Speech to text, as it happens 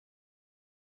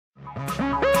Hi,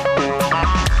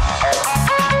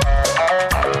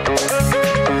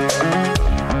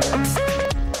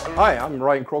 I'm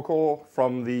Ryan Crocker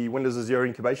from the Windows Azure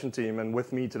incubation team, and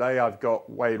with me today I've got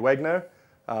Wegner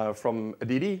from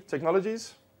Aditi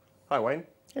Technologies. Hi, Wayne.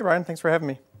 Hey, Ryan. Thanks for having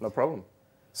me. No problem.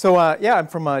 So, yeah, I'm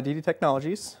from Aditi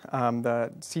Technologies. I'm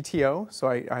the CTO, so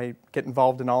I get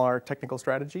involved in all our technical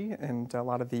strategy and a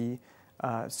lot of the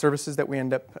services that we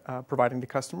end up providing to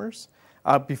customers.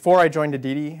 Before I joined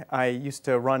Aditi, I used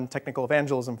to run technical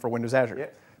evangelism for Windows Azure. Yeah.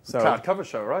 So, Cloud Cover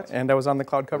Show, right? And I was on the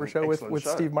Cloud Cover Show with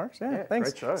show. Steve Marks. Yeah, thanks.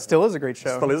 Great show. Still is a great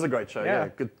show. Still is a great show, yeah.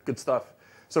 Good stuff.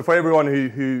 So for everyone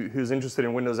who's interested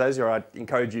in Windows Azure, I'd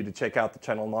encourage you to check out the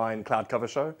Channel 9 Cloud Cover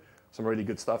Show. Some really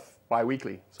good stuff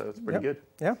bi-weekly, so it's pretty good.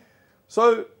 Yeah.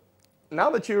 So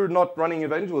now that you're not running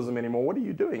evangelism anymore, what are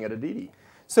you doing at Aditi?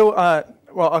 So,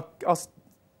 well,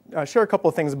 I'll share a couple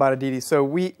of things about Aditi. So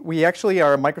we actually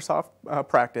are a Microsoft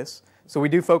practice. So we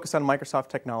do focus on Microsoft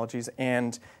technologies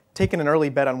and taken an early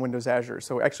bet on Windows Azure.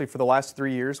 So actually for the last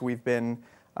 3 years, we've been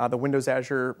the Windows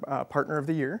Azure Partner of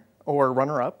the Year, or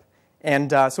runner-up.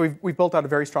 And so we've built out a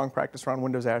very strong practice around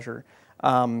Windows Azure.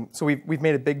 So we've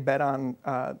made a big bet on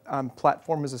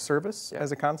platform as a service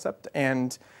as a concept.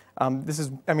 And this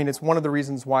is, I mean, it's one of the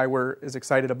reasons why we're as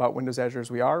excited about Windows Azure as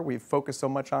we are. We've focused so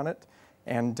much on it.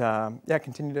 And yeah,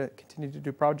 continue to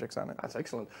do projects on it. That's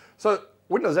excellent. So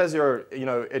Windows Azure, you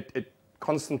know, it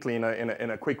constantly in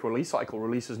a quick release cycle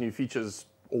releases new features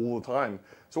all the time.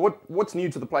 So what's new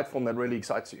to the platform that really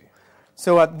excites you?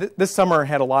 So this summer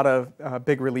had a lot of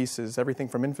big releases, everything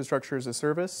from infrastructure as a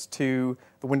service to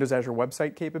the Windows Azure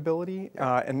website capability,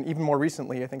 and even more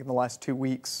recently, I think in the last 2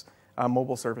 weeks,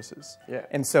 mobile services. Yeah.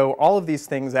 And so all of these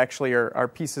things actually are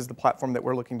pieces of the platform that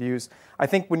we're looking to use. I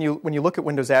think when you look at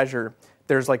Windows Azure,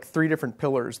 there's like 3 different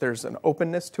pillars. There's an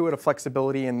openness to it, a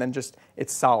flexibility, and then just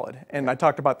it's solid. And I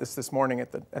talked about this morning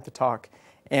at the talk.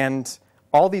 And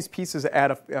all these pieces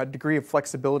add a degree of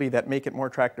flexibility that make it more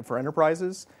attractive for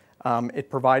enterprises. It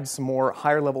provides some more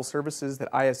higher level services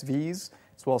that ISVs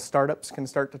as well as startups can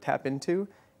start to tap into.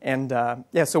 And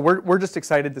yeah, so we're just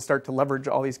excited to start to leverage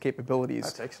all these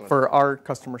capabilities for our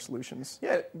customer solutions.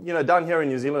 Yeah, you know, down here in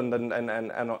New Zealand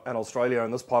and Australia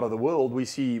and this part of the world, we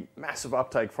see massive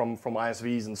uptake from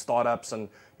ISVs and startups and,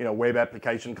 you know, web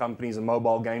application companies and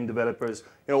mobile game developers,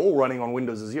 you know, all running on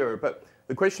Windows Azure. But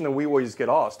the question that we always get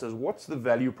asked is, what's the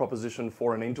value proposition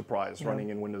for an enterprise running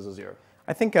in Windows Azure?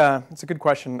 I think it's a good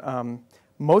question.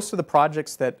 Most of the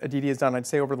projects that Aditi has done, I'd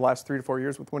say over the last 3 to 4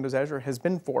 years with Windows Azure, has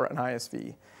been for an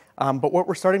ISV. But what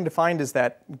we're starting to find is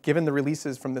that given the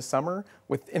releases from this summer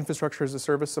with infrastructure as a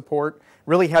service support,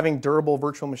 really having durable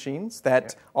virtual machines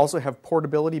that also have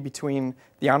portability between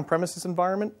the on-premises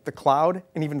environment, the cloud,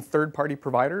 and even third-party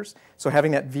providers. So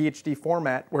having that VHD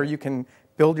format where you can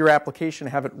build your application,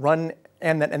 have it run,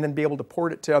 and then be able to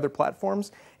port it to other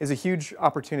platforms is a huge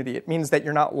opportunity. It means that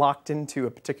you're not locked into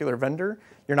a particular vendor.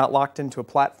 You're not locked into a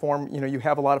platform. You know, you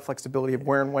have a lot of flexibility of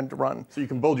where and when to run. So you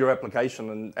can build your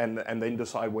application and then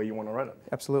decide where you want to run it.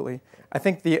 Absolutely. I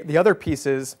think the other piece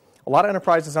is a lot of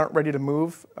enterprises aren't ready to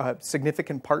move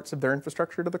significant parts of their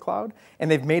infrastructure to the cloud, and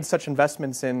they've made such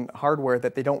investments in hardware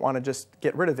that they don't want to just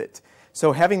get rid of it.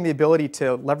 So having the ability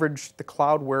to leverage the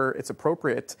cloud where it's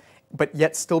appropriate, but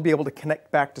yet still be able to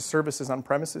connect back to services on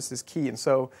premises is key. And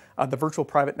so the virtual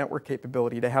private network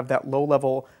capability to have that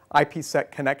low-level IPsec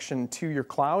connection to your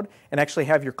cloud and actually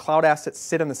have your cloud assets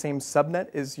sit on the same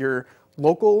subnet as your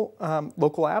local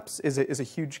apps is a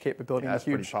huge capability. Yeah, that's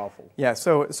pretty powerful. Yeah,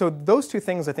 so those 2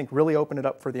 things I think really open it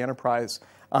up for the enterprise.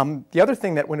 The other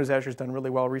thing that Windows Azure has done really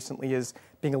well recently is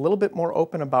being a little bit more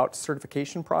open about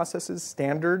certification processes,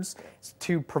 standards,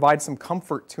 to provide some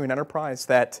comfort to an enterprise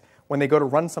that when they go to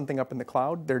run something up in the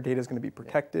cloud, their data is going to be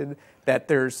protected, that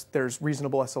there's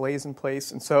reasonable SLAs in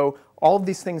place. And so all of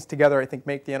these things together, I think,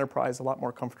 make the enterprise a lot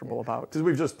more comfortable about. Because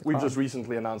we've just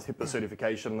recently announced HIPAA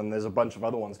certification, and there's a bunch of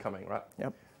other ones coming, right?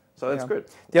 Yep. So that's good.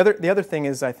 The other thing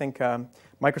is I think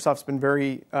Microsoft's been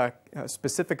very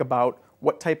specific about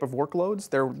what type of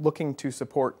workloads they're looking to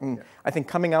support. And I think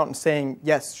coming out and saying,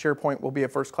 yes, SharePoint will be a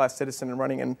first-class citizen and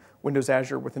running in Windows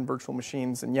Azure within virtual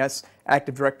machines, and yes,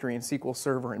 Active Directory and SQL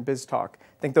Server and BizTalk,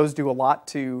 I think those do a lot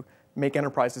to make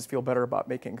enterprises feel better about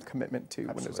making a commitment to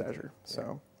Windows Azure.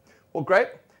 So, well, great.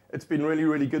 It's been really,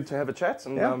 really good to have a chat,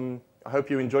 and I hope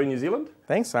you enjoy New Zealand.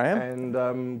 Thanks, I am.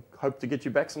 And hope to get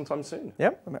you back sometime soon.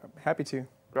 Yep, I'm happy to.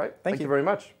 Great. Thank you very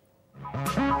much.